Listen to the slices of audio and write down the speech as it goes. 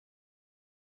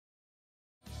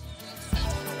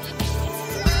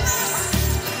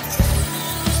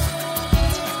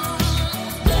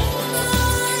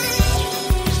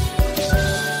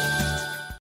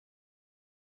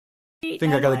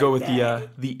think I got to go with that.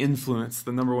 the influence,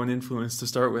 the number one influence to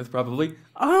start with, probably.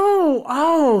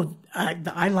 I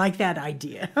like that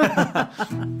idea.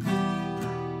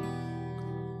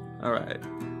 All right.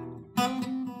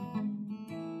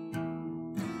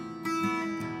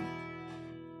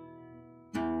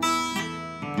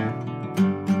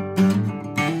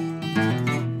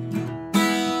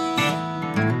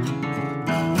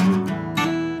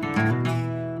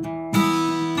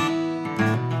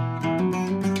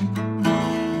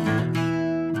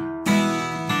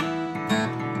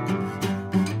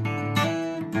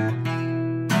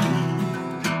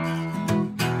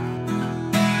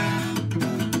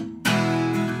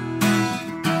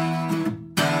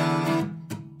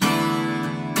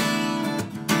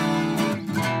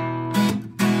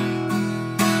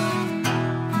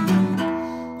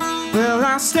 Well,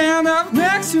 I stand up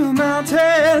next to a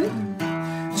mountain,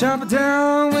 jump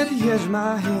down with the edge of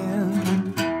my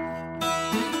hand.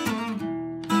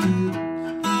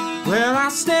 Well, I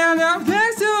stand up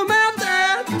next to a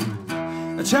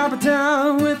mountain, I chop it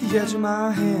down with the edge of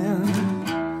my hand.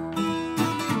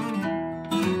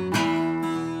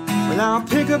 Well, I'll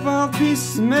pick up all the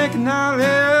pieces and make an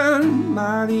island,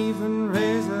 might even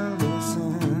raise a little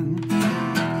sand.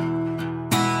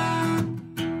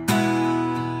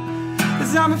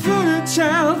 'Cause I'm a voodoo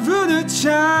child, voodoo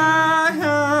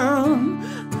child.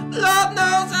 Lord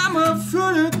knows I'm a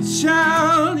voodoo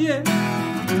child, yeah.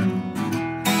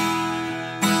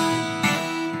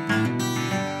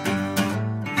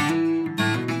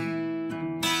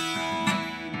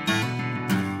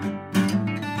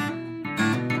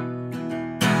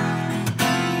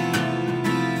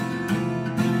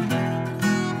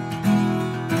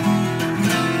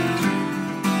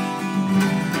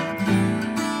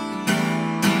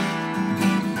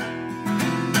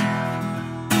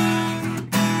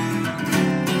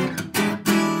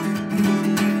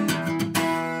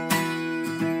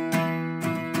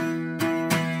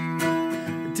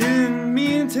 Didn't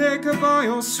mean to take up all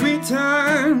your sweet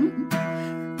time,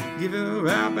 give it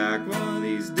right back one of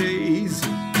these days.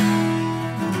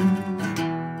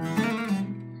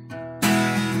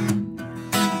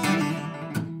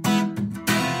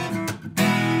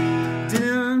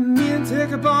 Didn't mean to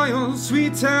take up all your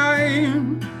sweet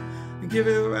time, give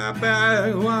it right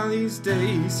back one of these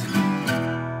days.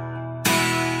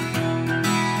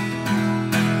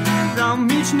 I'll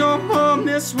meet you no more in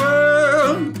this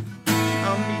world,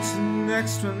 I'll meet you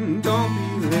next one, don't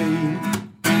be late.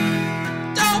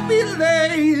 Don't be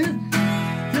late,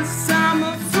 'cause I'm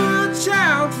a voodoo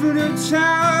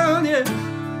child, yeah.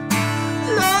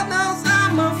 Lord knows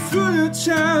I'm a voodoo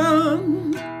child.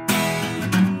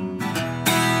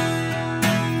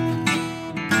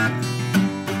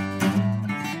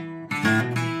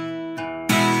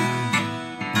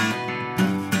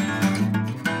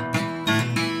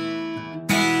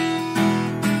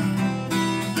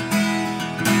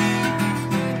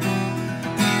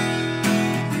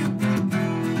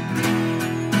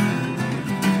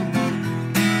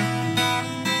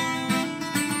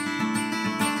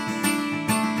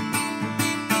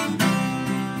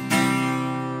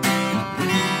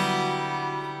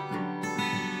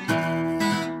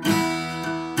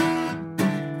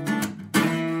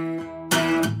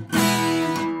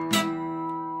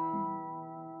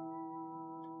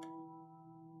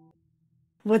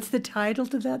 What's the title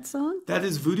to that song? That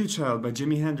is Voodoo Child by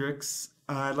Jimi Hendrix.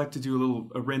 I'd like to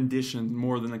do a rendition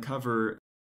more than a cover.